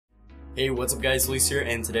Hey, what's up guys, Luis here,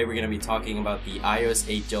 and today we're going to be talking about the iOS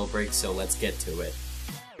 8 jailbreak, so let's get to it.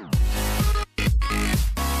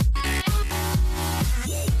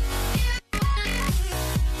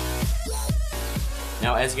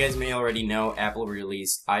 Now, as you guys may already know, Apple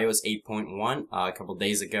released iOS 8.1 a couple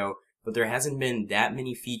days ago, but there hasn't been that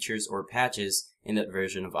many features or patches in that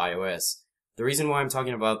version of iOS. The reason why I'm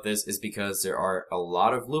talking about this is because there are a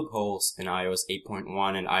lot of loopholes in iOS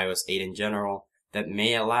 8.1 and iOS 8 in general that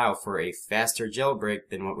may allow for a faster jailbreak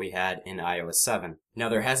than what we had in iOS 7. Now,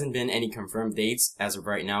 there hasn't been any confirmed dates as of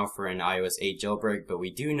right now for an iOS 8 jailbreak, but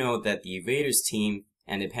we do know that the Evaders team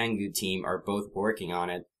and the Pangu team are both working on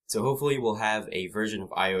it, so hopefully we'll have a version of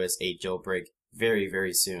iOS 8 jailbreak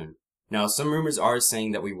very soon. Now, some rumors are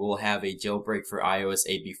saying that we will have a jailbreak for iOS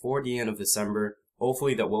 8 before the end of December.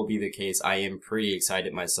 Hopefully that will be the case. I am pretty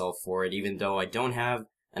excited myself for it, even though I don't have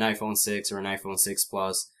an iPhone 6 or an iPhone 6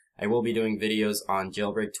 Plus. I will be doing videos on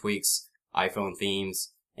jailbreak tweaks, iPhone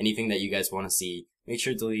themes, anything that you guys want to see. Make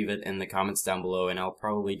sure to leave it in the comments down below and I'll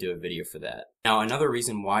probably do a video for that. Now, another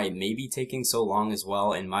reason why it may be taking so long as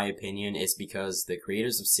well, in my opinion, is because the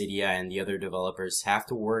creators of Cydia and the other developers have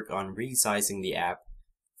to work on resizing the app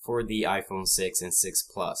for the iPhone 6 and 6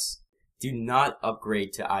 Plus. Do not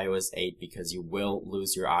upgrade to iOS 8 because you will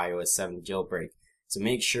lose your iOS 7 jailbreak. So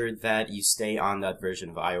make sure that you stay on that version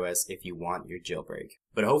of iOS if you want your jailbreak.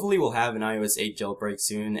 But hopefully we'll have an iOS 8 jailbreak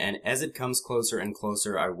soon, and as it comes closer and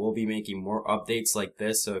closer, I will be making more updates like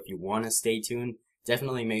this, so if you want to stay tuned,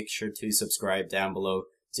 definitely make sure to subscribe down below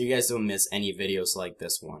so you guys don't miss any videos like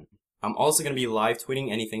this one. I'm also going to be live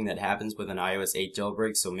tweeting anything that happens with an iOS 8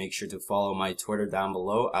 jailbreak, so make sure to follow my Twitter down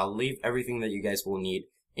below. I'll leave everything that you guys will need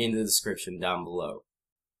in the description down below.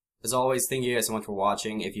 As always, thank you guys so much for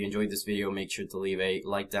watching. If you enjoyed this video, make sure to leave a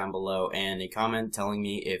like down below and a comment telling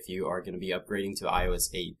me if you are going to be upgrading to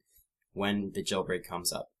iOS 8 when the jailbreak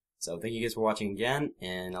comes up. So thank you guys for watching again,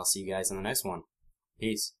 and I'll see you guys in the next one.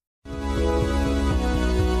 Peace.